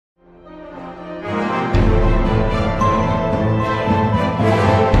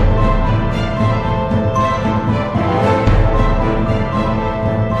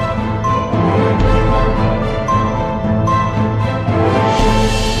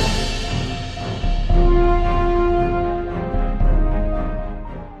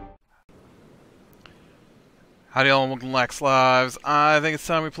Howdy all, welcome to Lac Lives. I think it's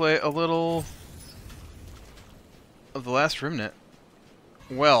time we play a little of the last Remnant.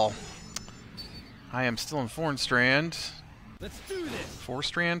 Well, I am still in Fornstrand. Let's do this.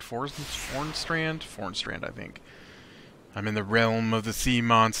 Fornstrand, I think. I'm in the realm of the sea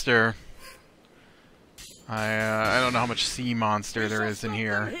monster. I don't know how much sea monster there is in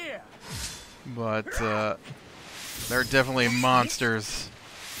here, but there are definitely monsters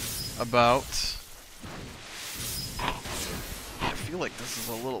about. I feel like this is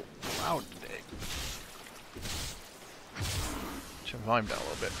a little loud today. Turn the volume down a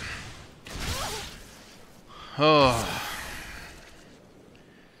little bit. Oh.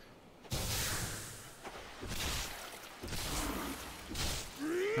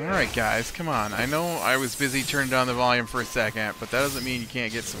 Alright guys, come on. I know I was busy turning down the volume for a second, but that doesn't mean you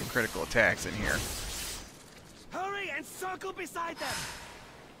can't get some critical attacks in here. Hurry and circle beside them.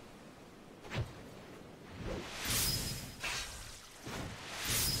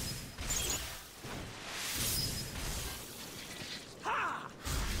 Ha!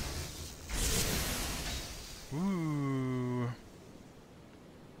 Ooh.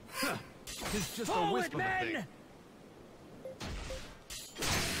 Huh. It's just a whisper, man.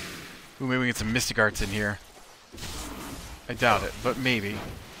 Ooh, maybe we get some Mystic Arts in here. I doubt it, but maybe.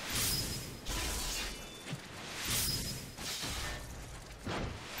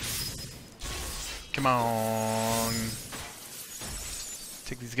 Come on.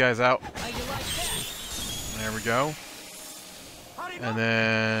 Take these guys out. There we go. And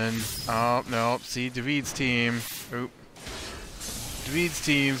then... oh, no. See, David's team. Oop. David's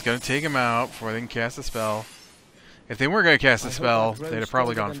team's gonna take him out before they can cast a spell. If they weren't gonna cast a spell, they'd have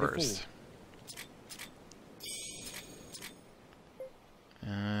probably gone first.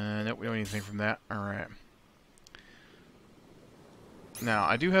 Nope, we don't need anything from that. Alright. Now,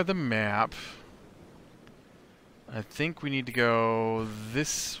 I do have the map. I think we need to go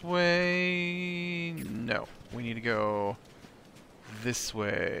this way. No, we need to go this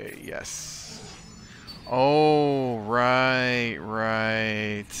way. Yes. Oh, right.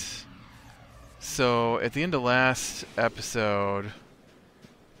 So, at the end of last episode,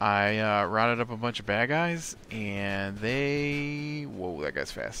 I routed up a bunch of bad guys, and they... whoa, that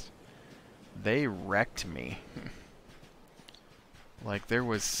guy's fast. They wrecked me. Like, there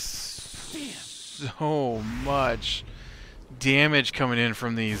was so much damage coming in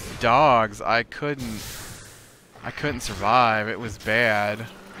from these dogs. I couldn't survive. It was bad.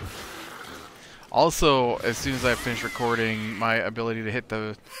 Also, as soon as I finished recording, my ability to hit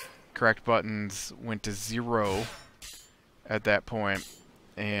the correct buttons went to 0 at that point.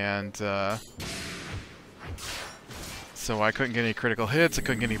 And so I couldn't get any critical hits, I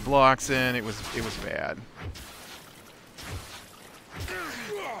couldn't get any blocks in. It was bad.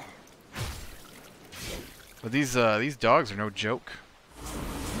 But these dogs are no joke,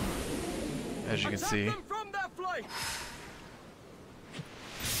 as you can see.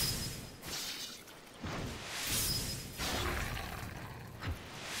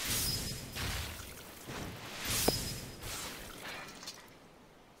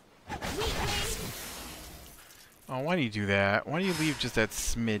 Oh, why do you do that? Why do you leave just that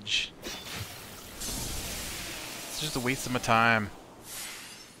smidge? It's just a waste of my time.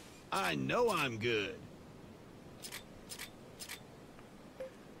 I know I'm good.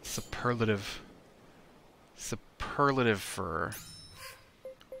 Superlative fur.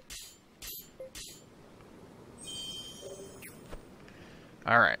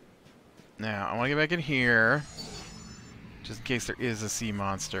 Alright. Now, I want to get back in here, just in case there is a sea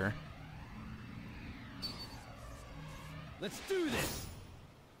monster. Let's do this.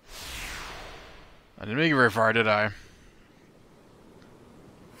 I didn't make it very far, did I?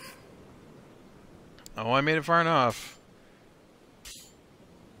 Oh, I made it far enough.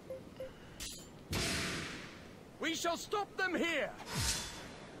 We shall stop them here.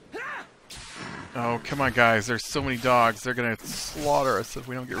 Oh, come on, guys. There's so many dogs. They're going to slaughter us if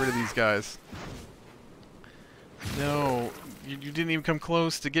we don't get rid of these guys. No. You didn't even come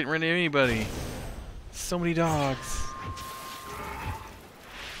close to getting rid of anybody. So many dogs.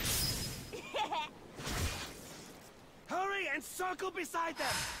 Hurry and circle beside them.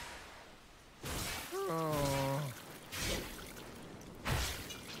 Oh.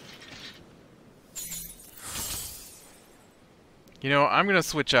 You know, I'm going to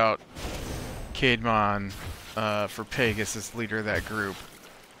switch out Caedmon for Pegasus as leader of that group.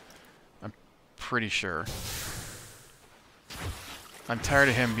 I'm pretty sure. I'm tired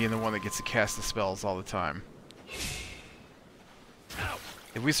of him being the one that gets to cast the spells all the time.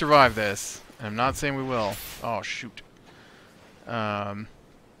 If we survive this, and I'm not saying we will. Oh, shoot.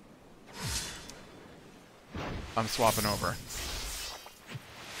 I'm swapping over.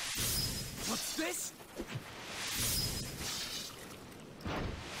 What's this?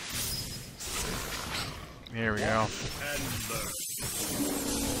 Here we go.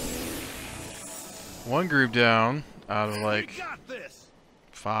 One group down out of like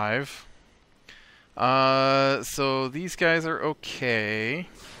 5. So these guys are okay.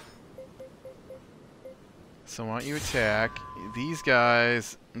 So why don't you attack? These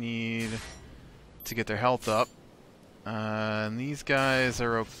guys need to get their health up. And these guys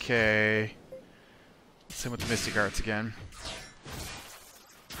are okay. Same with the Mystic Arts again.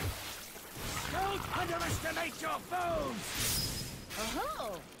 Don't underestimate your foes!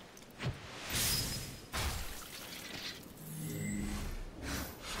 Oh.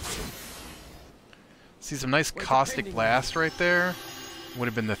 See some nice caustic blast right there. Would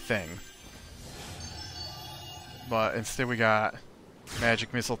have been the thing. But instead we got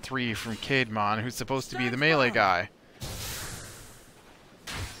Magic Missile 3 from Caedmon, who's supposed to be the melee guy.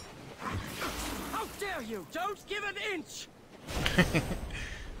 How dare you! Don't give an inch!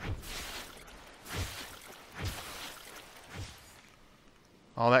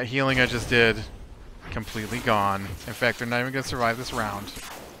 All that healing I just did, completely gone. In fact, they're not even going to survive this round.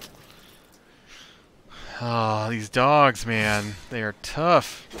 Oh, these dogs, man. They are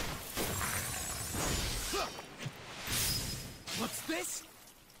tough. What's this?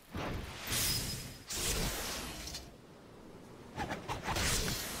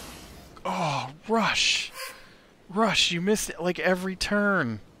 Oh, Rush! Rush, you missed it like every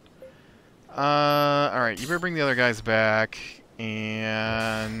turn. Alright, you better bring the other guys back.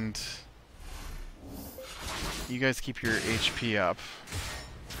 And you guys keep your HP up.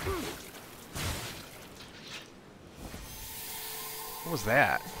 What was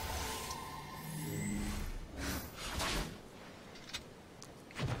that?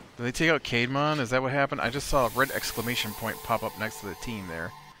 Did they take out Caedmon? Is that what happened? I just saw a red exclamation point pop up next to the team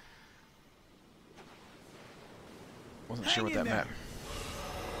there. Wasn't sure what that meant.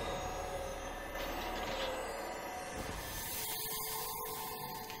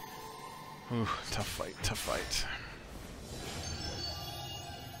 Ooh, tough fight, tough fight.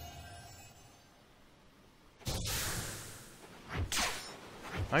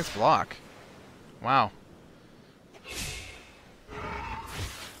 Nice block. Wow.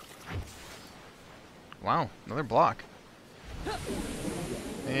 Wow, another block.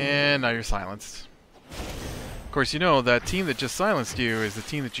 And now you're silenced. Of course, you know that team that just silenced you is the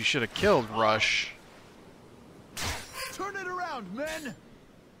team that you should have killed, Rush. Turn it around, men!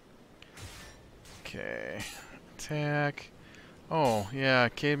 Okay. Attack. Oh, yeah,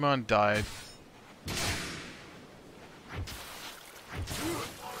 Caedmon died.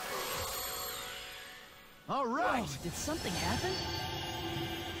 All right. Oh, did something happen?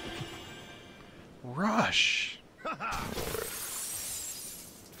 Rush.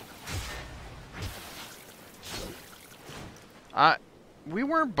 We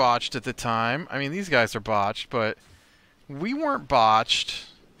weren't botched at the time. I mean, these guys are botched, but we weren't botched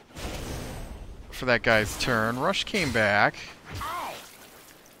for that guy's turn. Rush came back.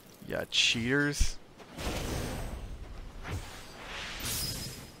 Yeah, cheaters.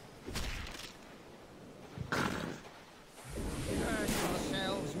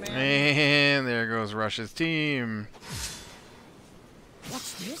 And there goes Rush's team.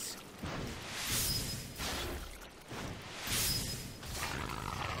 What's this?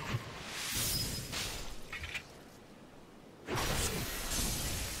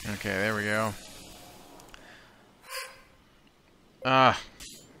 Okay, there we go.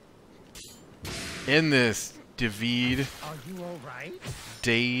 In this, David. Are you all right?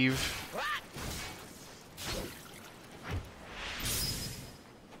 Dave.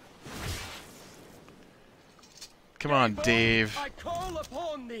 Come on, Dave. I call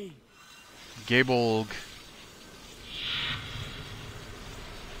upon thee. Gabolg.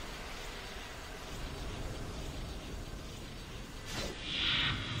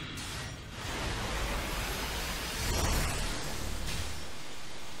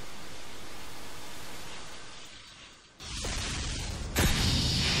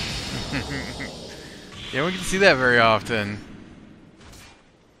 Yeah, we can see that very often.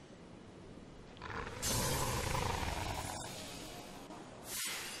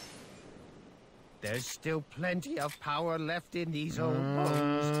 There's still plenty of power left in these old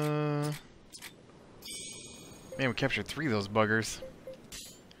bones. Man, we captured 3 of those buggers.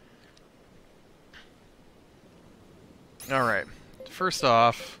 Alright. First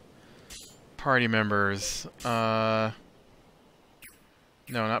off, party members. No,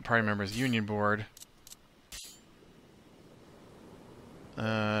 not party members. Union board.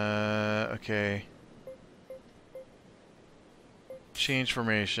 Okay. Change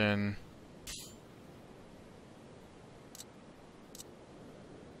formation.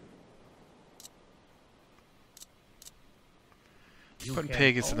 Putting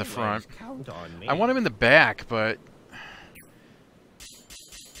Pegasus in the front. I want him in the back, but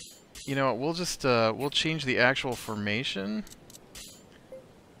you know what? We'll just we'll change the actual formation.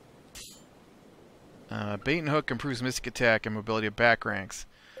 Bait and hook improves mystic attack and mobility of back ranks.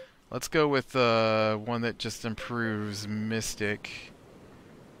 Let's go with one that just improves mystic.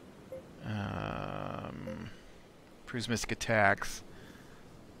 Improves mystic attacks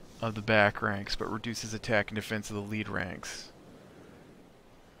of the back ranks, but reduces attack and defense of the lead ranks.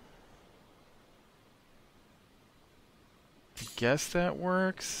 I guess that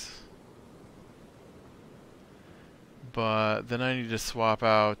works. But then I need to swap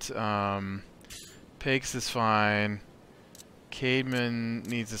out Pegs is fine. Cademan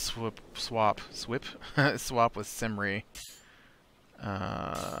needs a swap with Simri.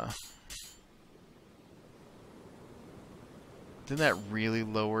 Didn't that really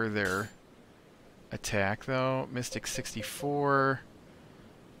lower their attack though? Mystic 64.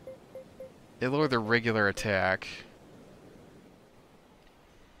 It lowered their regular attack.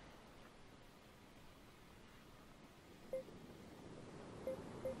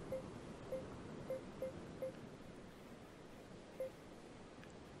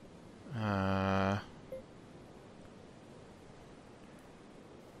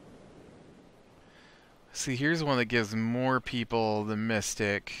 See, here's one that gives more people the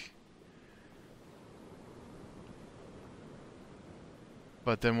Mystic.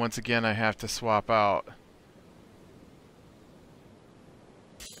 But then once again, I have to swap out.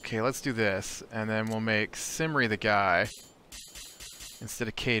 Okay, let's do this. And then we'll make Simri the guy instead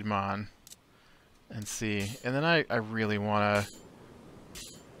of Cademon. And see. And then I really want to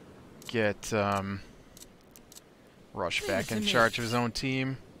get Rush back in charge of his own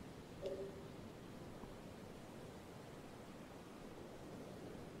team.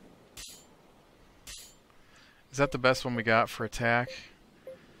 Is that the best one we got for attack?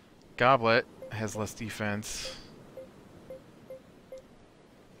 Goblet has less defense.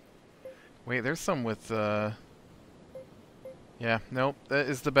 Wait, there's some with yeah, nope, that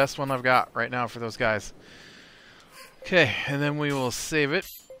is the best one I've got right now for those guys. Okay, and then we will save it.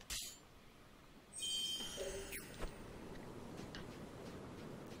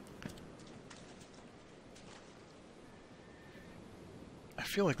 I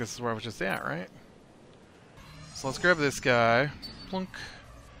feel like this is where I was just at, right? So let's grab this guy. Plunk.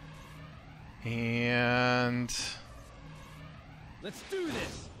 And let's do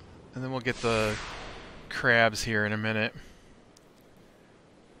this. And then we'll get the crabs here in a minute.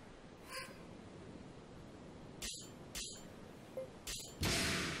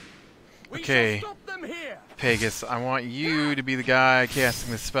 Okay, Pegasus, I want you to be the guy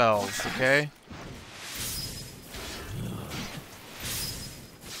casting the spells, okay?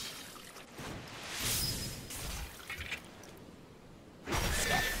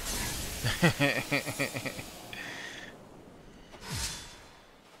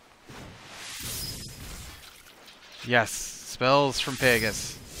 Yes, spells from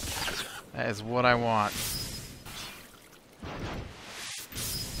Pegasus. That is what I want.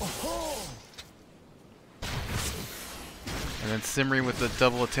 And then Simri with the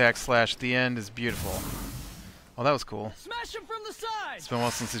double attack slash at the end is beautiful. Oh, that was cool. Smash him from the side. It's been a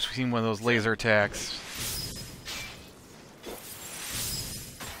while since we've seen one of those laser attacks.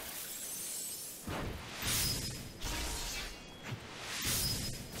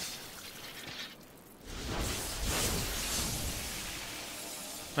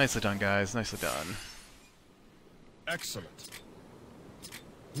 Nicely done, guys. Nicely done. Excellent.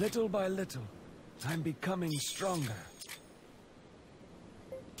 Little by little, I'm becoming stronger.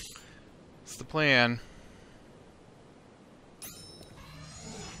 It's the plan.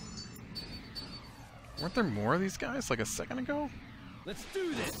 Weren't there more of these guys like a second ago? Let's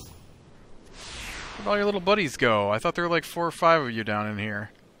do this. Where'd all your little buddies go? I thought there were like 4 or 5 of you down in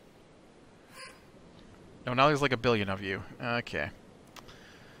here. No, now there's like 1 billion of you. Okay.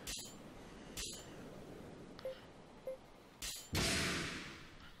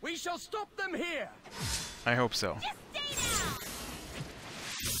 We shall stop them here. I hope so.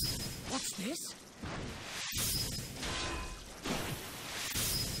 What's this?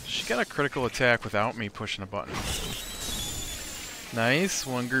 She got a critical attack without me pushing a button. Nice.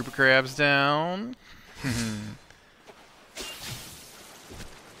 1 group of crabs down. Oh,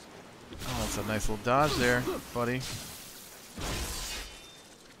 that's a nice little dodge there, buddy.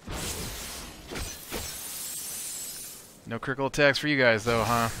 No critical attacks for you guys, though,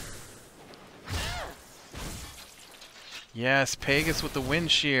 huh? Yes, Pegasus with the wind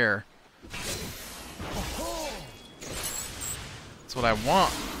shear. That's what I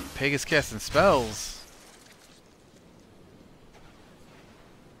want. Pegasus casting spells.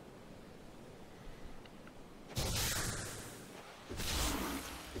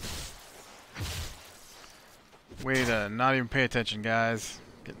 Way to not even pay attention, guys.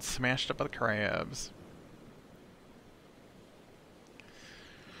 Getting smashed up by the crabs.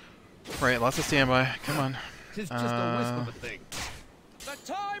 Right, lots of standby. Come on. It's just a wisp of a thing. The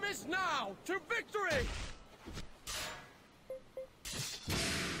time is now to victory!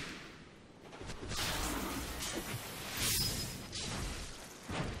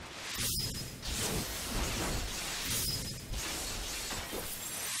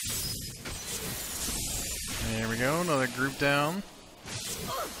 There we go, another group down.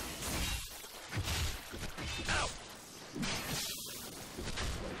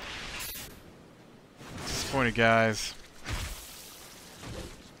 Disappointed, guys.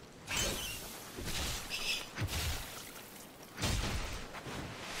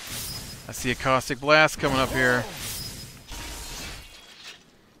 I see a caustic blast coming up here.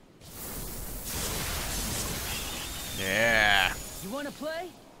 Yeah. You want to play?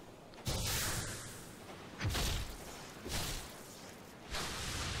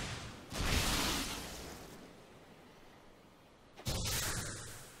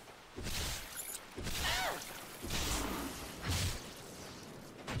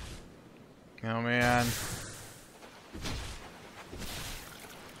 Oh man.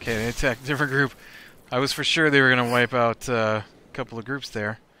 Okay, they attacked a different group. I was for sure they were gonna wipe out a couple of groups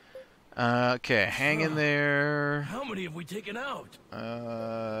there. Okay, hang in there. How many have we taken out?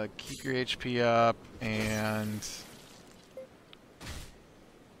 Keep your HP up, and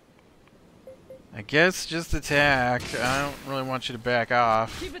I guess just attack. I don't really want you to back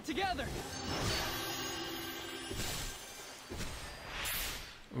off. Keep it together.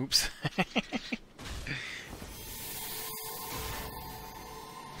 Oops.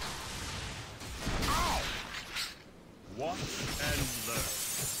 Watch and learn.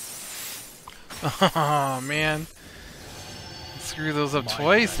 Oh man. Screw those up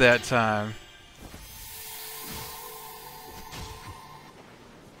twice that time.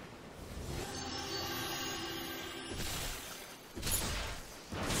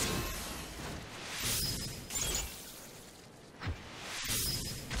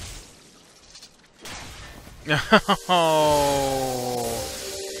 Oh.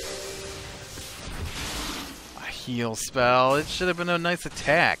 A heal spell. It should have been a nice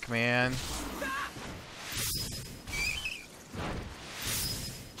attack, man.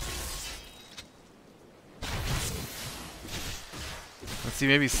 Let's see,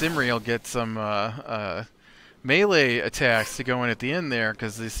 maybe Simri will get some melee attacks to go in at the end there,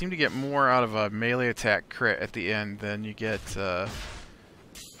 because they seem to get more out of a melee attack crit at the end than you get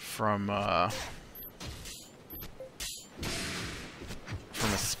from a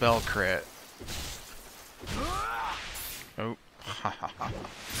spell crit. Oh.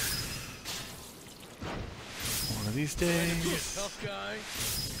 One of these days. Tough guy.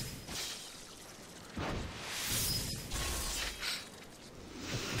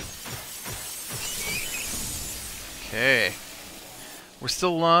 Okay. We're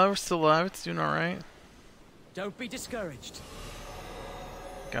still alive. We're still alive. It's doing alright. Don't be discouraged.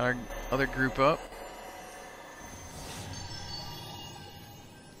 Got our other group up.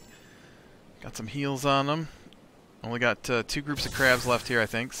 Got some heals on them. Only got 2 groups of crabs left here, I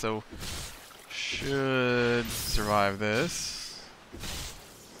think, so should survive this.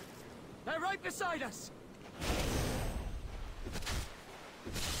 They're right beside us.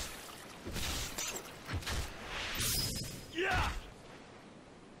 Yeah!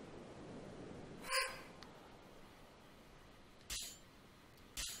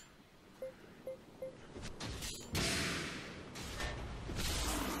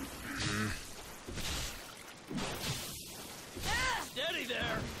 Steady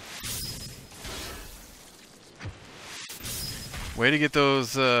there. Way to get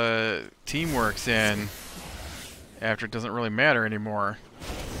those teamworks in after it doesn't really matter anymore.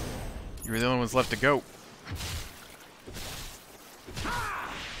 You were the only ones left to go.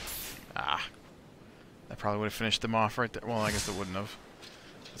 Ah. That probably would have finished them off right there. Well, I guess it wouldn't have.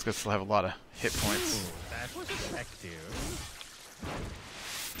 It's gonna still have a lot of hit points. Ooh, that was effective.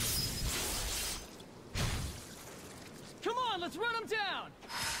 Come on, let's run them down.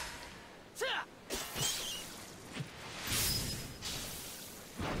 Ta!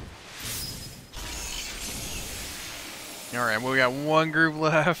 Alright, well, we got one group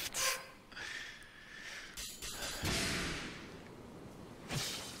left.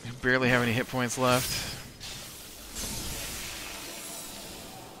 We barely have any hit points left.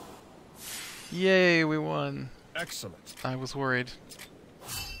 Yay, we won. Excellent. I was worried.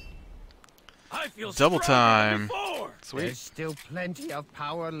 I feel Double stronger time. than before. Sweet. There's still plenty of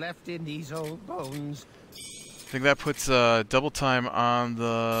power left in these old bones. I think that puts double time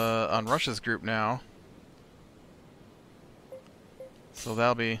on Russia's group now. So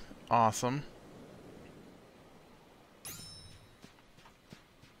that'll be awesome.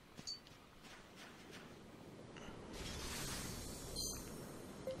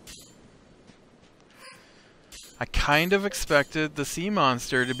 I kind of expected the sea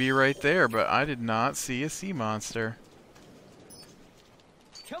monster to be right there, but I did not see a sea monster.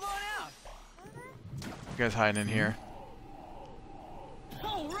 Come on out. You guys hiding in here.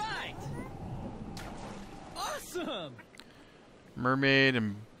 All right. Awesome. Mermaid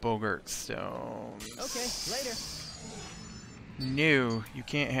and Bogart stones. Okay, later. No, you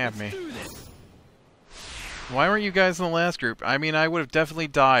can't have me. Let's do this. Why weren't you guys in the last group? I mean, I would have definitely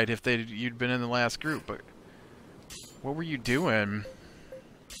died if you'd been in the last group, but what were you doing?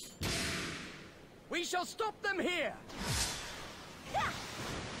 We shall stop them here.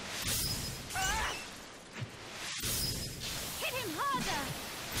 Hit him harder!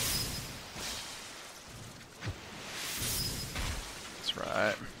 That's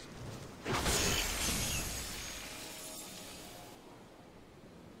right.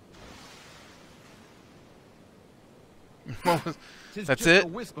 What was, that's just it? a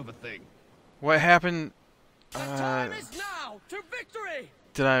wisp of a thing. What happened? The time is now to victory.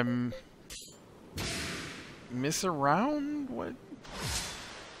 Did I miss a round? What?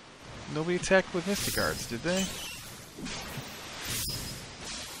 Nobody attacked with Mystic Arts, did they?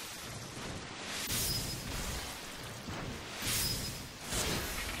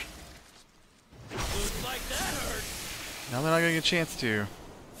 Looks like that hurt. Now they're not gonna get a chance to.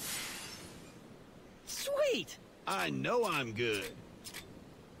 Sweet. I know I'm good.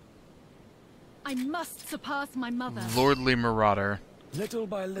 I must surpass my mother. Lordly Marauder. Little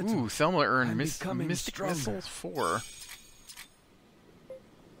by little. Ooh, Selma earned I'm becoming Mystic stronger. Missiles 4.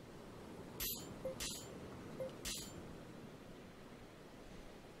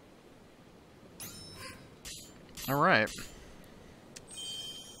 Alright.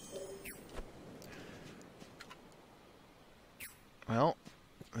 Well,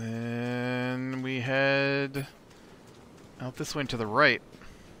 then we head out this way to the right.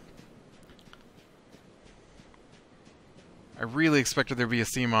 I really expected there to be a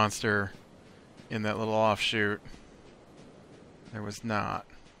sea monster in that little offshoot. There was not.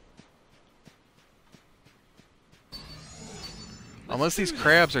 Unless these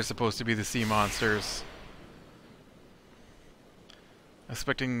crabs are supposed to be the sea monsters.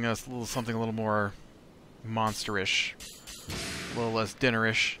 Expecting something a little more monsterish. A little less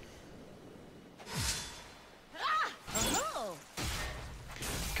dinnerish. Oh!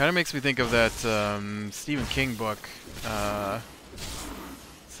 Kind of makes me think of that Stephen King book.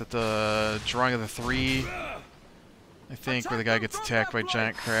 Is that the Drawing of the Three? I think, where the guy gets attacked by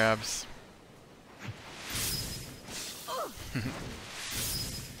giant crabs.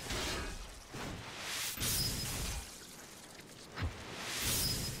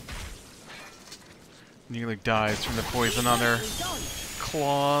 Nearly dies from the poison on their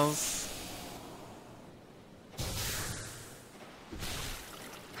claws.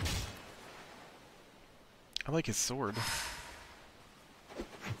 I like his sword.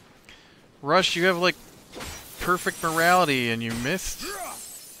 Rush, you have like perfect morality and you missed.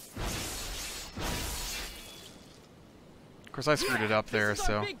 Of course I screwed it up there, This is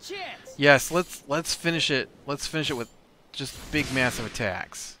our so big chance. yes, let's finish it. Let's finish it with just big massive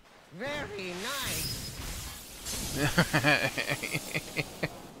attacks. Very nice.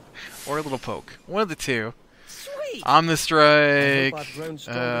 Or a little poke. One of the two. Sweet. Omnistrike. I hope I've grown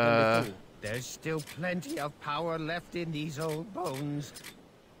stronger than before. There's still plenty of power left in these old bones.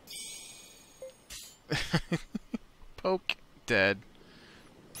 Poke. Dead.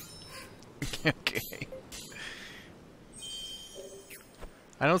 Okay.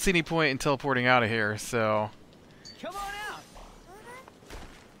 I don't see any point in teleporting out of here, so Come on out.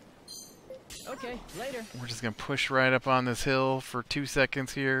 Okay, later. we're just gonna push right up on this hill for 2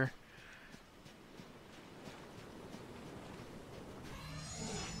 seconds here.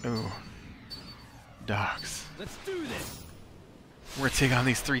 Ooh. Dogs. Let's do this. We're gonna take on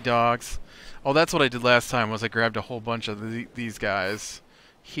these 3 dogs. Oh, that's what I did last time, was I grabbed a whole bunch of these guys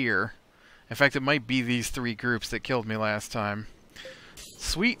here. In fact, it might be these 3 groups that killed me last time.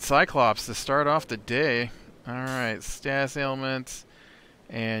 Sweet Cyclops to start off the day. Alright, status ailments.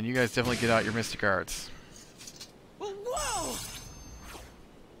 And you guys definitely get out your Mystic Arts. Whoa!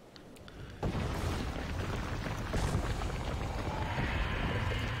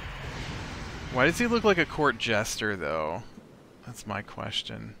 Why does he look like a court jester, though? That's my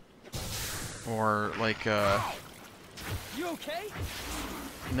question. Or like You okay?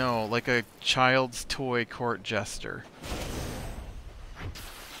 no, like a child's toy court jester.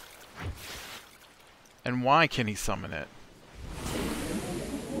 And why can he summon it?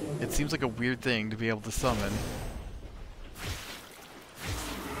 It seems like a weird thing to be able to summon.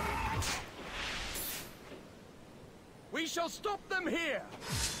 We shall stop them here.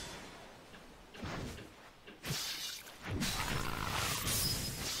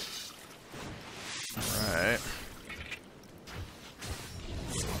 Alright.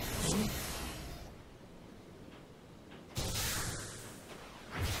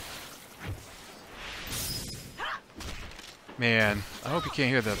 Man, I hope you can't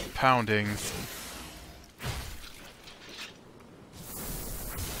hear the pounding.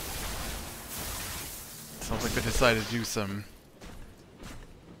 Sounds like they decided to do some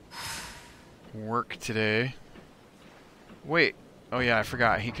work today. Wait. Oh yeah, I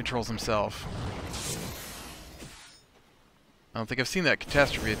forgot. He controls himself. I don't think I've seen that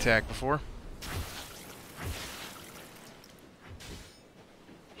catastrophe attack before.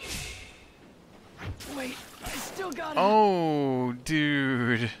 Wait, I still got it. Oh,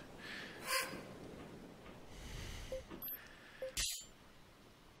 dude.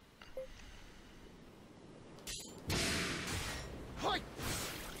 Hi. I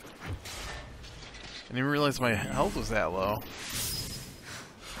didn't realize my health was that low.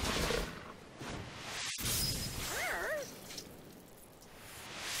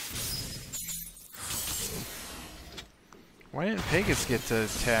 Why didn't Pegasus get to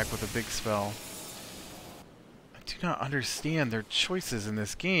attack with a big spell? I do not understand their choices in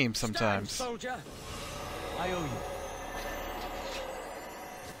this game sometimes. Stand, soldier. I owe you.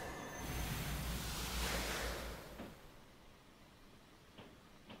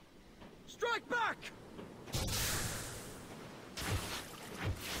 Strike back.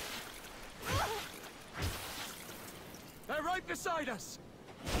 They're right beside us.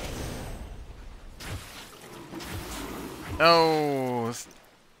 Oh,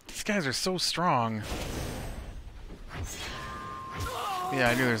 these guys are so strong. Yeah,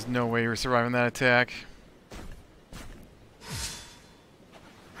 I knew there's no way you were surviving that attack.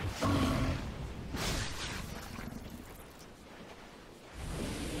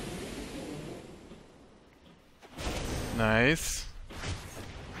 Nice.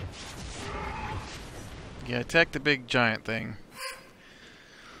 Yeah, attack the big giant thing.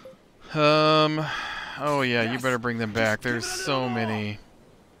 Oh yeah, you better bring them back. There's so many.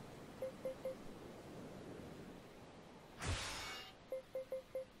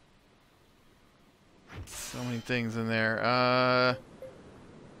 So many things in there.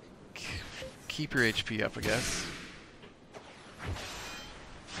 Keep your HP up, I guess.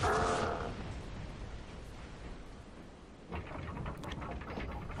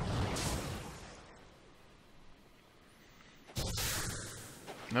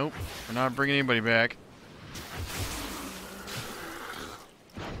 Nope, we're not bringing anybody back.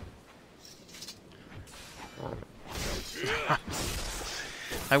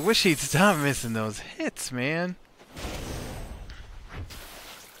 I wish he'd stop missing those hits, man.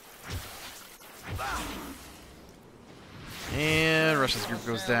 And Russia's group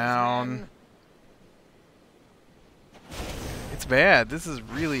goes down. It's bad. This is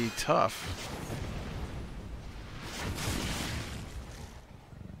really tough.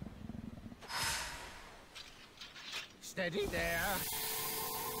 Steady there.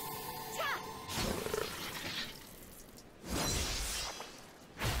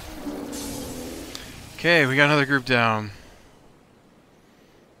 Okay, we got another group down.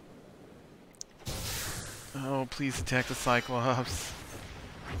 Oh, please attack the Cyclops.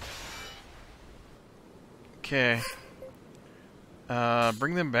 Okay.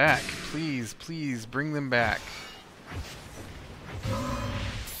 Bring them back. Please, please, bring them back.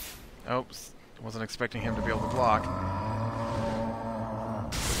 Oops. Wasn't expecting him to be able to block.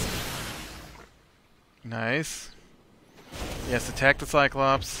 Nice. Yes, attack the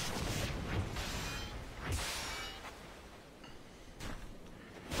Cyclops.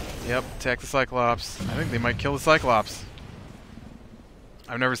 Yep, attack the Cyclops. I think they might kill the Cyclops.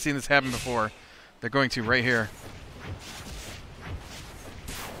 I've never seen this happen before. They're going to right here.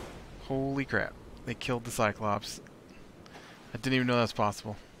 Holy crap. They killed the Cyclops. I didn't even know that was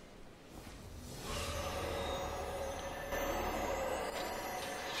possible.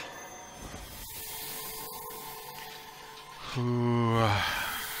 Ooh.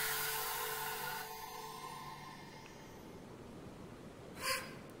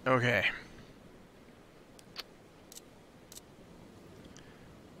 Okay.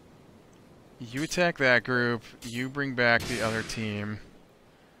 You attack that group. You bring back the other team.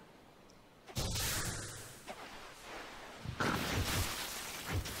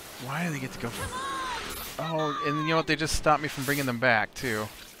 Why do they get to go? Oh, and you know what? They just stopped me from bringing them back, too.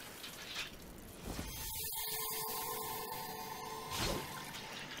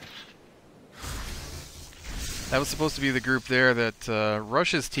 That was supposed to be the group there that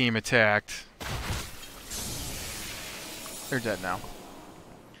Rush's team attacked. They're dead now.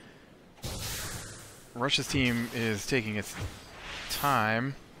 Rush's team is taking its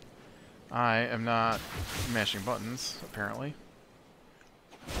time. I am not mashing buttons, apparently.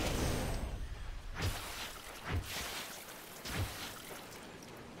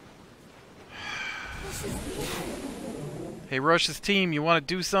 Hey, Rush's team, you want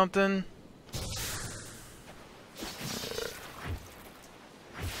to do something?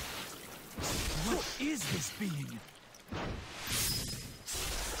 What is this being?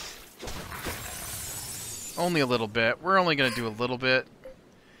 Only a little bit. We're only going to do a little bit.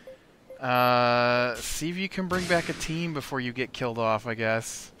 See if you can bring back a team before you get killed off, I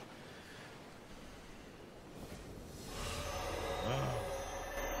guess. Oh,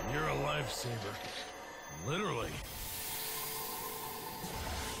 you're a lifesaver. Literally.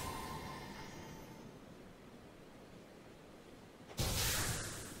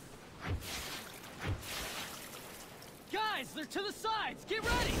 Guys, they're to the sides. Get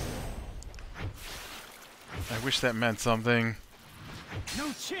ready. I wish that meant something. No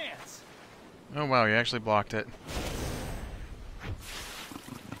chance. Oh wow, you actually blocked it.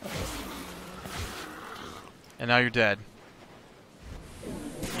 And now you're dead.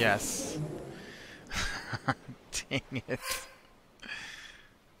 Yes. Dang it.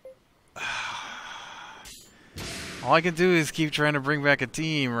 All I can do is keep trying to bring back a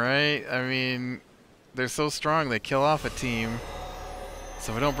team, right? I mean, they're so strong they kill off a team.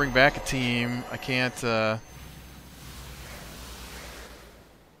 So if I don't bring back a team, I can't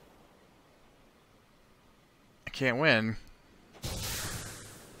win.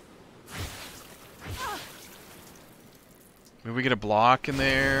 Maybe we get a block in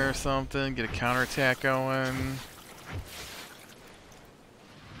there or something, get a counterattack going.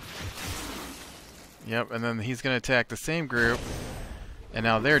 Yep, and then he's going to attack the same group, and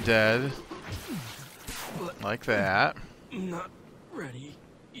now they're dead. Like that. Not ready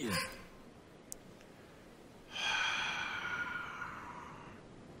yet.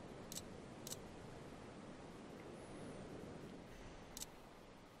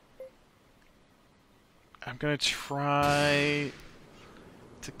 I'm gonna try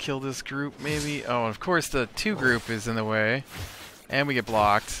to kill this group, maybe. Oh, and of course the 2 group is in the way, and we get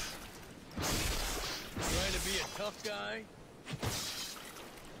blocked. Trying to be a tough guy?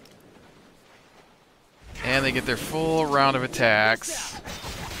 And they get their full round of attacks.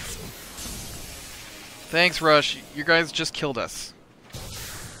 Thanks, Rush. You guys just killed us.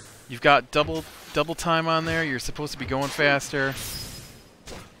 You've got double time on there. You're supposed to be going faster.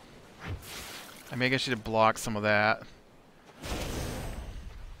 I mean, I guess you should block some of that.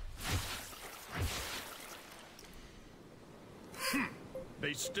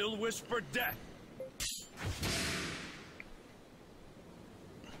 They still wish for death.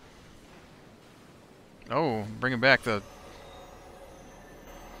 Oh, bringing back the...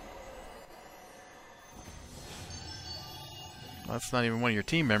 That's not even one of your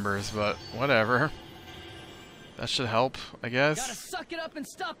team members, but whatever. That should help, I guess. Gotta suck it up and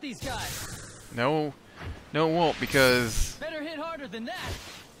stop these guys. No, it won't, because Better hit harder than that.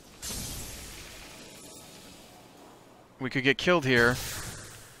 we could get killed here,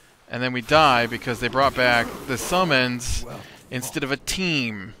 and then we die because they brought back the summons instead of a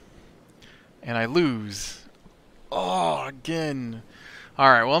team, and I lose. Oh, again.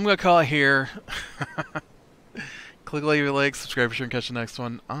 Alright, well, I'm going to call it here. Click, leave a like, subscribe, be sure and catch the next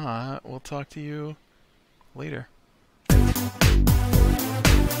one. We'll talk to you later.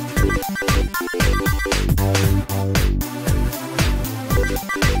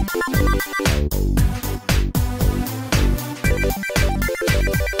 Thank you.